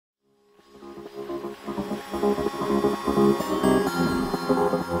What's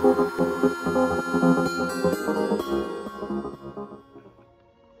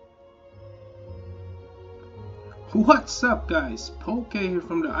up, guys? Poke here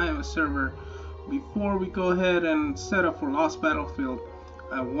from the Iowa server. Before we go ahead and set up for Lost Battlefield,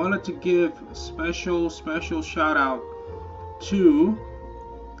 I wanted to give a special shout out to,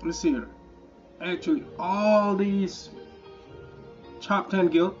 let's see here, actually all these top 10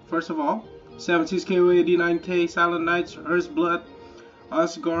 guild. First of all, 76 KOA, D9K, Silent Knights, Earth's Blood,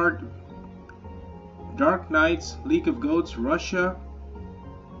 Asgard, Dark Knights, League of Goats, Russia,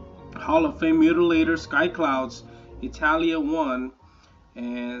 Hall of Fame Mutilator, Sky Clouds, Italia 1,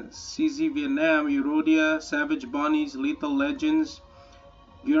 and CZ Vietnam, Eurodia, Savage Bunnies, Lethal Legends,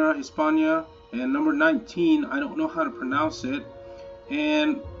 Guerra Hispania, and number 19, I don't know how to pronounce it,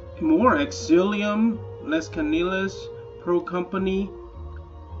 and more, Exilium, Les Canilas, Pro Company,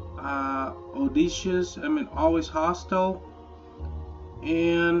 Odysseus, Always Hostile,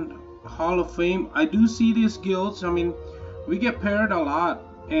 and Hall of Fame. I do see these guilds, we get paired a lot,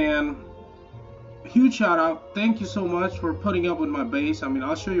 and huge shout out, thank you so much for putting up with my base.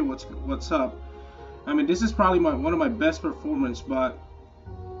 I'll show you what's up. This is probably one of my best performance, but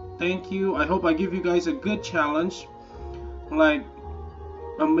thank you. I hope I give you guys a good challenge. Like,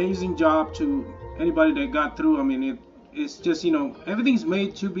 amazing job to anybody that got through. It's just, everything's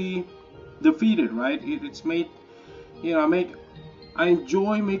made to be defeated, right? It's made, I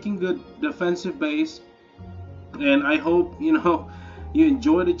enjoy making good defensive base, and I hope you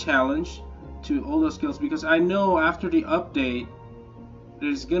enjoy the challenge to all those skills, because I know after the update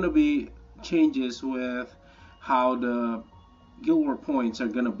there's gonna be changes with how the Guild War points are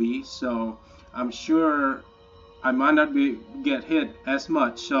gonna be, so I'm sure I might not get hit as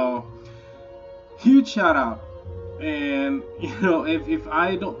much. So huge shout out, and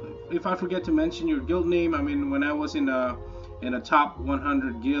if I forget to mention your guild name, when I was in a top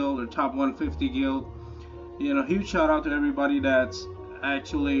 100 guild or top 150 guild, huge shout out to everybody that's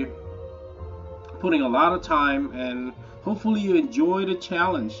actually putting a lot of time, and hopefully you enjoy the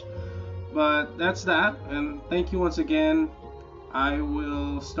challenge. But that's that, and thank you once again. I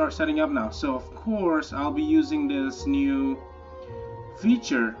will start setting up now. So of course I'll be using this new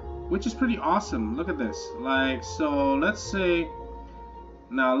feature, which is pretty awesome. Look at this. Like, so let's say,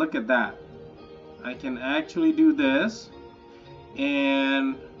 now look at that, I can actually do this,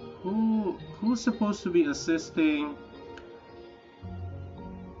 and who's supposed to be assisting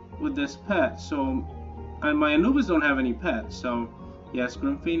with this pet? So, and my Anubis don't have any pets, so yes,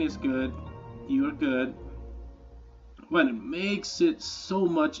 Grimfine is good, you're good, but it makes it so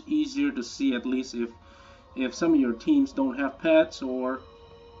much easier to see, at least if some of your teams don't have pets, or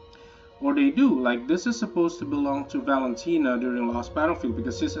they do. Like, this is supposed to belong to Valentina during Lost Battlefield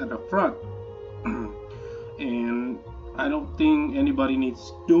because she's at the front and I don't think anybody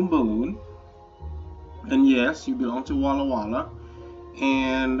needs Doom Balloon. And yes, you belong to Walla Walla.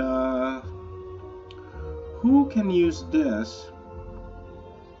 And who can use this?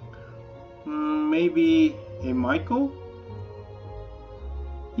 Maybe a Michael?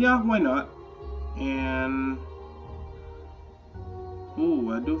 Yeah, why not? And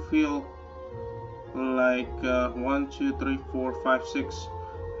I do feel like 1, 2, 3, 4, 5, 6.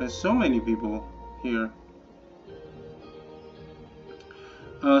 There's so many people here.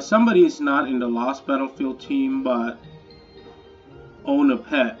 Somebody is not in the Lost Battlefield team, but own a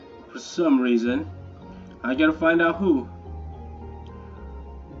pet for some reason. I gotta find out who.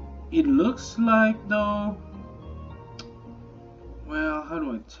 It looks like, though, well, how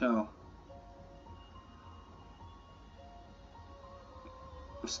do I tell?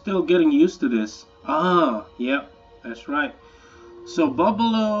 I'm still getting used to this. Ah, yep, that's right. So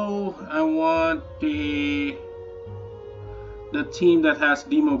Buffalo, I want the team that has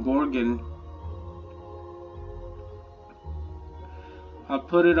Demogorgon. I'll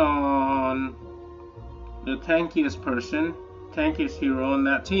put it on the tankiest person, tankiest hero on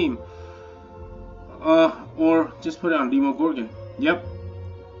that team. Or just put it on Demogorgon. Yep.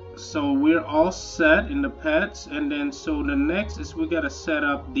 So we're all set in the pets, and then so the next is we gotta set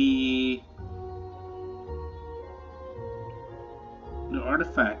up the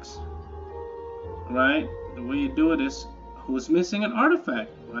artifacts. Right? The way you do it is, who's missing an artifact?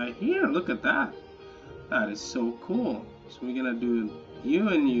 Right here, look at that. That is so cool. So we're gonna do you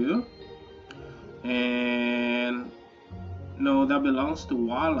and you, and no, that belongs to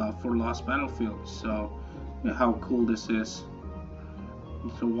Walla for Lost Battlefield. So look at how cool this is.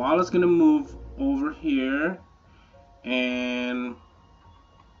 So Walla's gonna move over here, and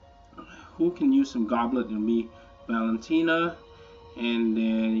who can use some goblet and me? Valentina, and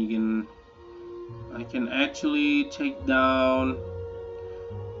then I can actually take down.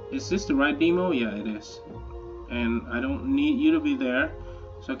 Is this the right demo? Yeah, it is. And I don't need you to be there,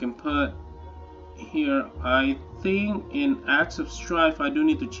 so I can put here. I think in Acts of Strife I do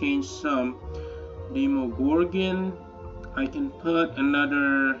need to change some. Demo Gorgon. I can put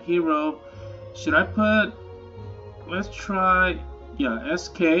another hero. Should I put, let's try, yeah,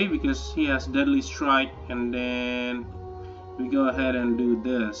 SK, because he has Deadly Strike, and then we go ahead and do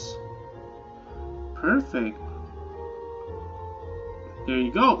this. Perfect. There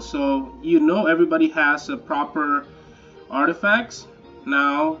you go. So you know everybody has a proper artifacts.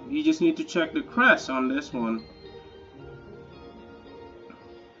 Now you just need to check the crest on this one.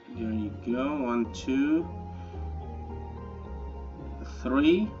 There you go. 1, 2,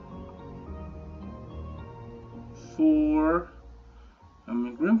 3, 4. I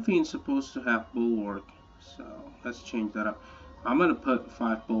mean, Grimfiend's supposed to have Bulwark, so let's change that up. I'm gonna put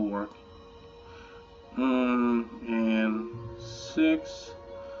 5 Bulwark. And 6.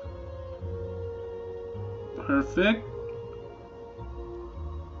 Perfect.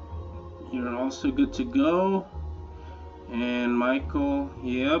 You're also good to go. And Michael,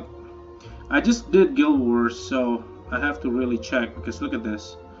 yep. I just did Guild Wars, so I have to really check, because look at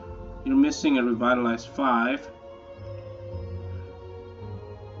this. You're missing a Revitalized 5.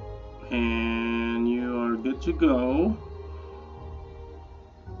 And you are good to go.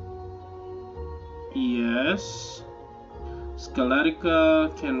 Yes.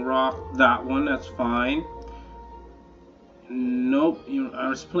 Skeletica can rock that one, that's fine. Nope, I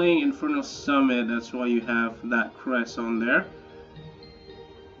was playing Infernal Summit, that's why you have that crest on there.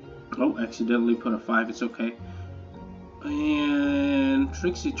 Oh, accidentally put a 5, it's okay. And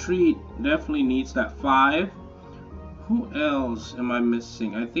Trixie Treat definitely needs that 5. Who else am I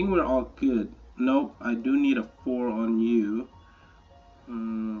missing? I think we're all good. Nope, I do need a 4 on you.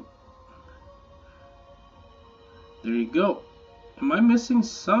 There you go. Am I missing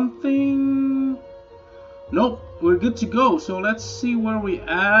something? Nope, we're good to go. So let's see where we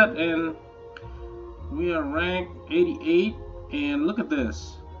at, and we are ranked 88, and look at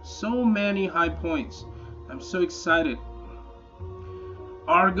this. So many high points. I'm so excited.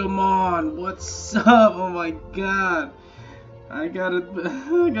 Argamon, what's up? Oh my god. I gotta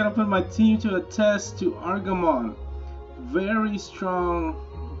put my team to a test to Argamon. Very strong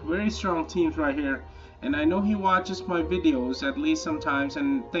teams right here. And I know he watches my videos at least sometimes,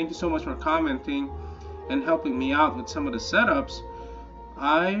 and thank you so much for commenting and helping me out with some of the setups.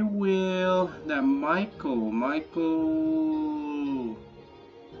 I will, that Michael,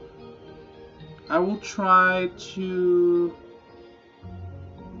 I will try to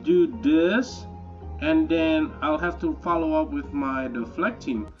do this, and then I'll have to follow up with my Deflect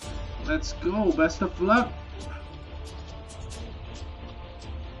team. Let's go, best of luck.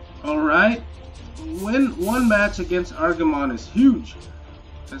 Alright, win one match against Argamon is huge.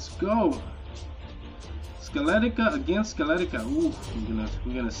 Let's go. Skeletica against Skeletica. Ooh,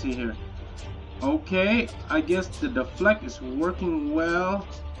 we're gonna see here. Okay, I guess the Deflect is working well.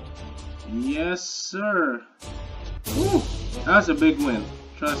 Yes, sir. Ooh, that's a big win.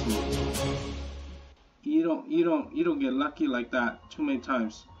 Trust me. You don't get lucky like that too many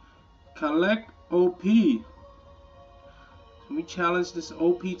times. Collect OP. Can we challenge this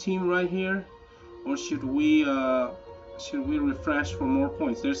OP team right here, or should we refresh for more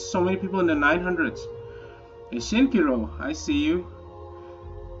points? There's so many people in the 900s. Hey Shinkiro, I see you.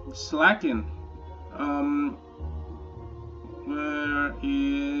 Slacking. Where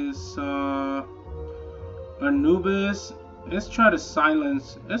is Anubis? Let's try to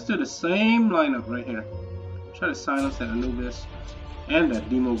silence. Let's do the same lineup right here. Try to silence that Anubis and that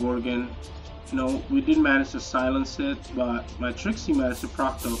Demogorgon. No, we didn't manage to silence it, but my Trixie managed to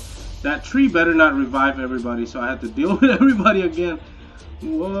proc though. That tree better not revive everybody, so I had to deal with everybody again.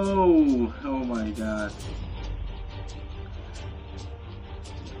 Whoa! Oh my god.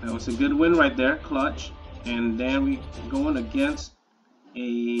 That was a good win right there, clutch. And then we going against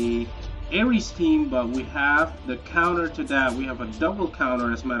a Ares team, but we have the counter to that. We have a double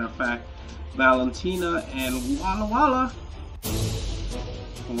counter, as a matter of fact. Valentina and Walla Walla.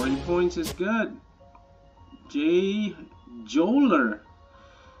 40 points is good. Jay Joler.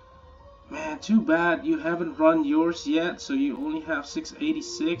 Man, too bad you haven't run yours yet, so you only have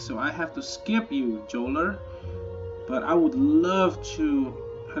 686, so I have to skip you, Joler. But I would love to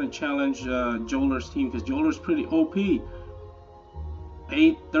kind of challenge Joler's team, because Joler's pretty OP.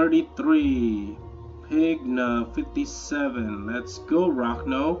 833. Pigna 57. Let's go,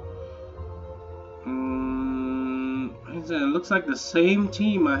 Rockno. It looks like the same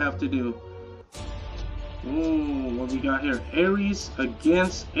team I have to do. Oh, what we got here? Aries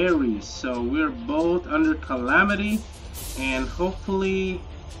against Aries. So we're both under calamity, and hopefully,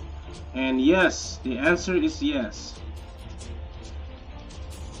 and yes, the answer is yes.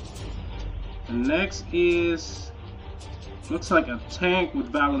 The next is, looks like a tank with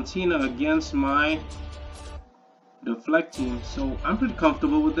Valentina against my deflecting. So I'm pretty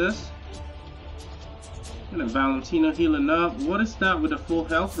comfortable with this. And a Valentina healing up. What is that with a full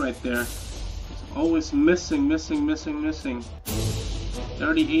health right there? Always missing.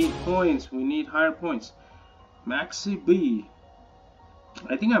 38 points. We need higher points. Maxi B.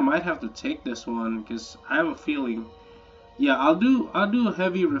 I think I might have to take this one because I have a feeling. Yeah, I'll do a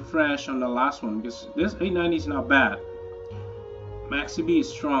heavy refresh on the last one because this 890 is not bad. Maxi B is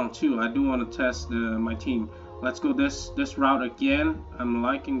strong too. I do want to test my team. Let's go this route again. I'm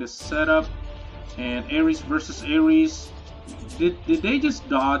liking the setup. And Aries versus Aries. Did they just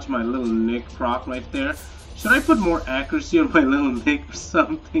dodge my little Nick proc right there? Should I put more accuracy on my little Nick or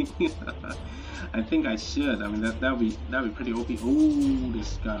something? I think I should. I mean that'd be pretty OP. Oh,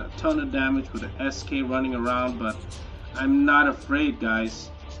 this got a ton of damage with an SK running around, but I'm not afraid, guys.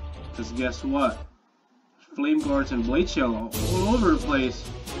 Because guess what? Flame guards and blade shell all over the place.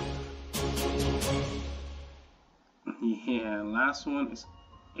 Yeah, last one is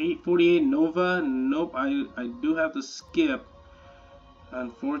 848 Nova. Nope, I do have to skip.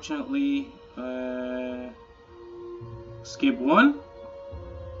 Unfortunately, skip one.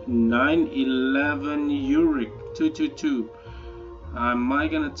 911 Uric 222. Am I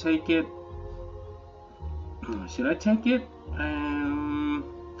gonna take it? Should I take it?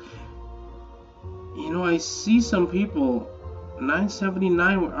 You know, I see some people.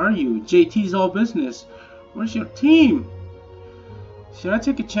 979, where are you? JT's all business. Where's your team? Should I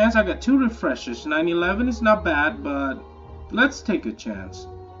take a chance? I got 2 refreshers. 911 is not bad, but let's take a chance.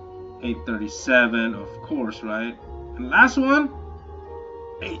 837, of course, right? And last one,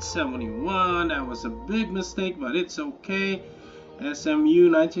 871. That was a big mistake, but it's okay. SMU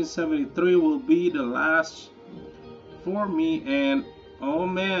 1973 will be the last for me. And oh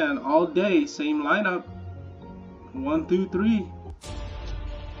man, all day, same lineup. 1 through 3.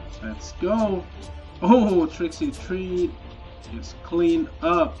 Let's go. Oh, Trixie Tree is cleaned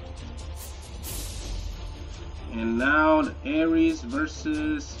up. And now the Aries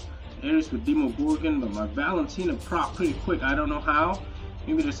versus Aries with Demogorgon, but my Valentina proc pretty quick. I don't know how.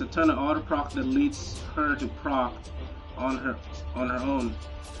 Maybe there's a ton of auto proc that leads her to proc on her own.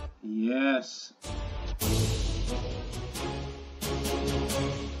 Yes.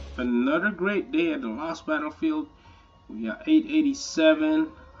 Another great day at the Lost Battlefield. We got 887.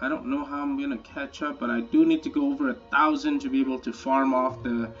 I don't know how I'm gonna catch up, but I do need to go over 1,000 to be able to farm off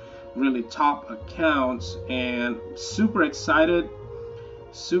the really top accounts. And super excited,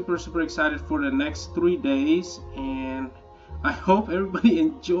 super excited for the next 3 days. And I hope everybody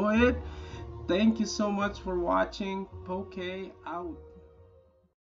enjoy it. Thank you so much for watching. Poke out.